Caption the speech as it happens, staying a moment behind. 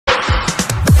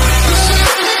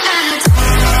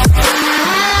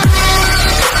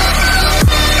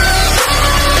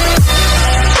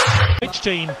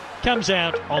Which team comes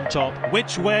out on top?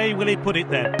 Which way will he put it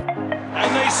then?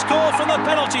 And they score from the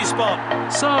penalty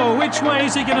spot. So, which way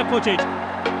is he going to put it?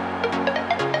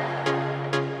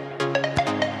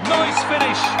 Nice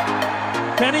finish.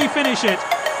 Can he finish it?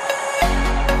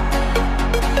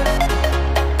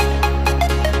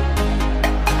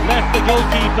 Left the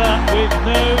goalkeeper with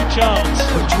no chance.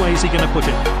 Which way is he going to put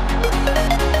it?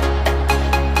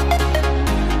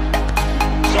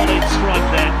 Solid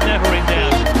strike there, never in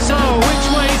doubt. So, which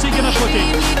way is he going to put it?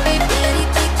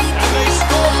 And they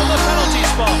score from the penalty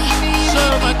spot. So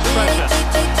much pressure.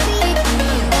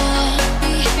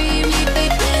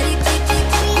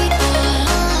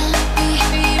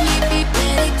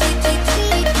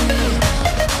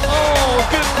 Oh,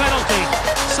 good penalty.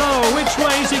 So, which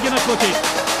way is he going to put it?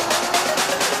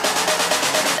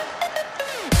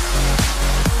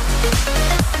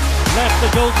 Left the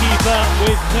goalkeeper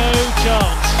with no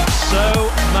chance.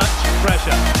 So much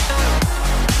pressure.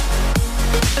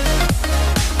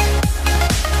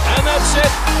 And that's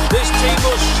it. This team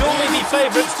will surely be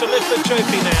favourites to lift the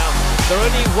trophy now. They're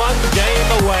only one game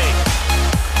away.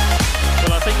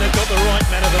 Well, I think they've got the right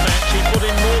man of the match. He put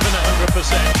in more than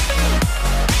 100%.